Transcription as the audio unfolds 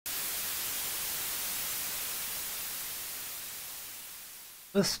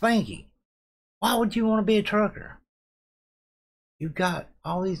But Spanky, why would you want to be a trucker? You got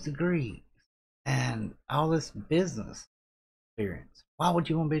all these degrees and all this business experience. Why would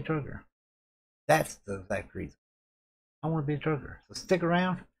you want to be a trucker? That's the exact reason. I want to be a trucker. So stick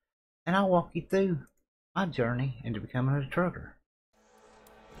around and I'll walk you through my journey into becoming a trucker.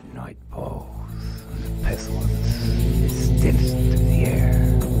 The night falls and the pestilence is stench through the air.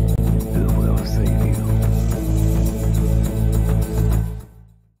 Who will save you?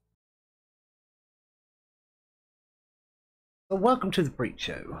 So welcome to the Phreak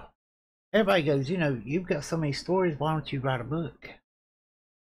Show. Everybody goes, you've got so many stories, why don't you write a book?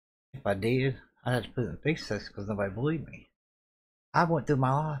 If I did, I'd have to put it in the fiction section because nobody believed me. I went through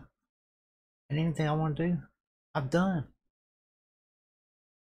my life, and anything I want to do, I've done.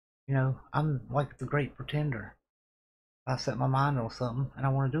 I'm like the great pretender. I set my mind on something and I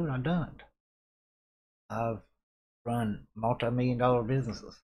want to do it, I've done it. I've run multi-million-dollar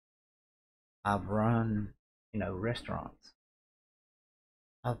businesses. I've run, restaurants.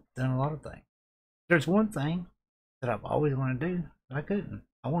 I've done a lot of things. There's one thing that I've always wanted to do that I couldn't.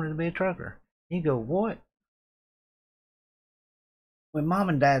 I wanted to be a trucker. You go, what? When mom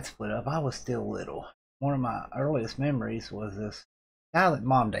and dad split up, I was still little. One of my earliest memories was this guy that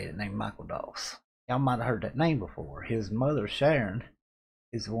mom dated named Michael Doss. Y'all might have heard that name before. His mother, Sharon,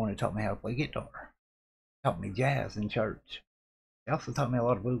 is the one who taught me how to play guitar. Taught me jazz in church. He also taught me a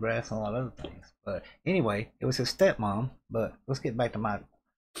lot of bluegrass and a lot of other things. But anyway, it was his stepmom. But let's get back to Michael.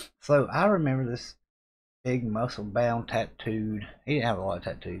 So I remember this big muscle-bound tattooed. He didn't have a lot of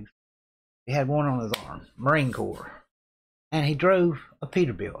tattoos. He had one on his arm, Marine Corps. And he drove a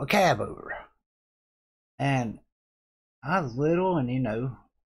Peterbilt, a cab over. And I was little and,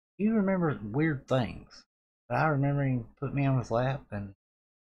 you remember weird things. But I remember him put me on his lap and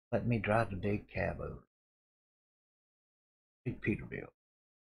let me drive the big cab over. Big Peterbilt.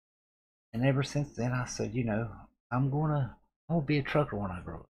 And ever since then I said, I'm gonna be a trucker when I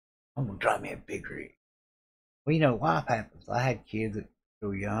grow up. I'm gonna drive me a big rig. Well, life happens. I had kids that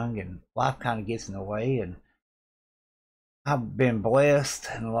were young and life kinda gets in the way, and I've been blessed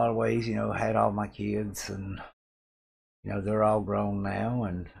in a lot of ways, had all my kids and they're all grown now,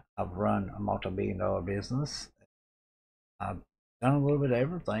 and I've run a multi-billion-dollar business. I've done a little bit of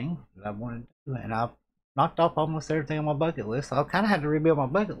everything that I wanted to do, and I've knocked off almost everything on my bucket list. I kind of had to rebuild my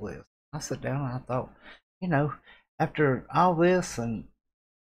bucket list. I sat down and I thought, after all this and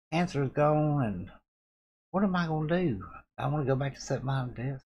cancer is gone, and what am I going to do? I want to go back to set my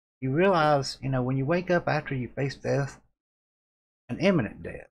death. You realize, when you wake up after you face death, an imminent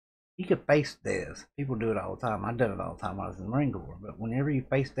death, you could face death. People do it all the time. I did it all the time when I was in the Marine Corps. But whenever you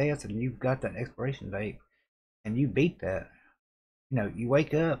face death and you've got that expiration date and you beat that, you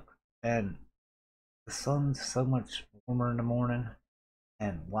wake up and the sun's so much warmer in the morning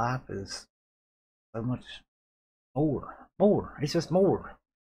and life is so much more. It's just more.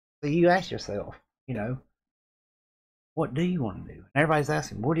 So you ask yourself, what do you want to do? And everybody's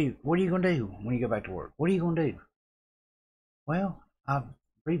asking, what are you going to do when you go back to work? What are you going to do? Well, I've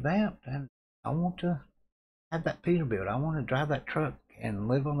revamped and I want to have that Peterbilt. I want to drive that truck and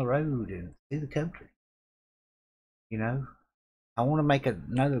live on the road and see the country. I want to make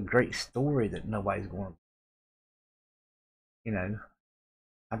another great story that nobody's going to,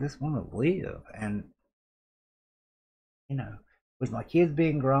 I just want to live. And, with my kids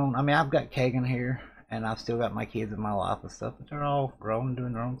being grown, I've got Kagan here and I've still got my kids in my life and stuff, but they're all grown and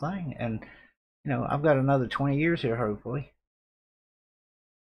doing their own thing. And, I've got another 20 years here, hopefully.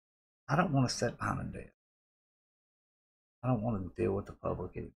 I don't want to sit behind a desk. I don't want to deal with the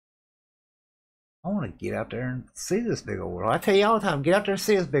public. I want to get out there and see this big old world. I tell you all the time, get out there and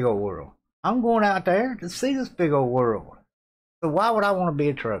see this big old world. I'm going out there to see this big old world. So why would I want to be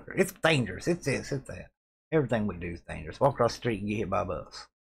a trucker? It's dangerous. It's this, it's that. Everything we do is dangerous. Walk across the street and get hit by a bus.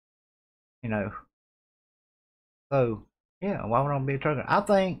 So, yeah, why would I want to be a trucker? I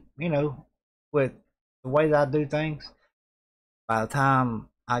think, with the way that I do things, by the time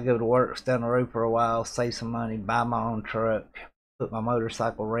I go to work, stay on the road for a while, save some money, buy my own truck, put my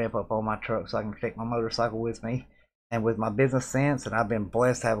motorcycle ramp up on my truck so I can take my motorcycle with me. And with my business sense, and I've been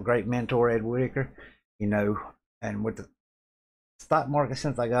blessed to have a great mentor, Ed Whitaker, and with the stock market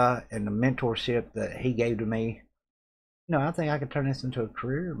sense I got and the mentorship that he gave to me, I think I could turn this into a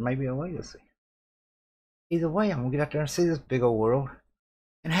career, maybe a legacy. Either way, I'm going to get out there and see this big old world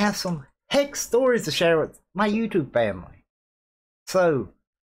and have some heck stories to share with my YouTube family. So,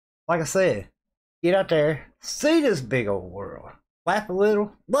 like I said, get out there, see this big old world. Laugh a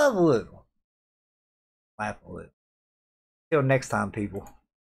little, love a little. Laugh a little. Till next time, people.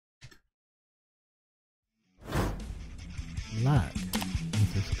 Like and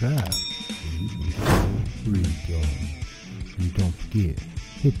subscribe so you can tell phreak, y'all. And don't forget,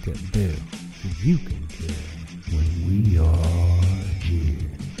 hit that bell so you can tell when we are